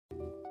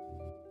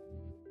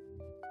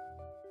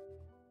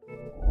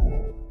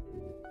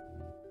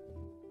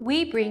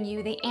We bring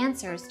you the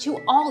answers to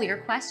all your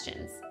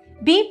questions.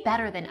 Be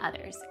better than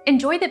others.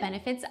 Enjoy the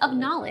benefits of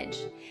knowledge.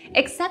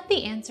 Accept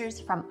the answers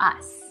from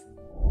us.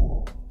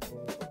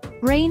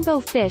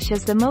 Rainbow fish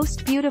is the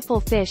most beautiful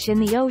fish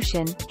in the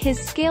ocean, his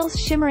scales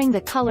shimmering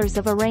the colors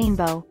of a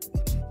rainbow.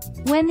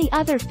 When the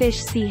other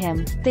fish see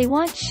him, they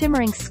want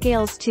shimmering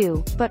scales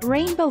too, but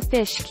rainbow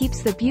fish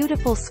keeps the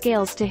beautiful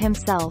scales to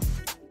himself.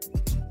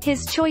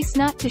 His choice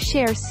not to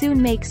share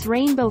soon makes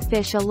rainbow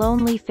fish a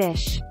lonely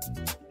fish.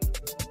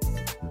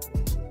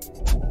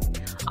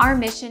 Our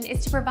mission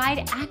is to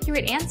provide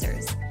accurate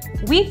answers.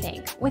 We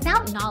think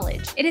without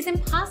knowledge, it is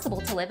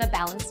impossible to live a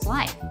balanced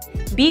life.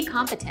 Be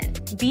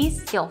competent, be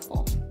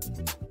skillful.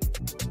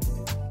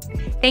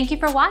 Thank you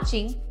for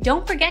watching.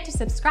 Don't forget to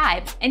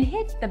subscribe and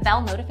hit the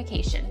bell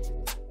notification.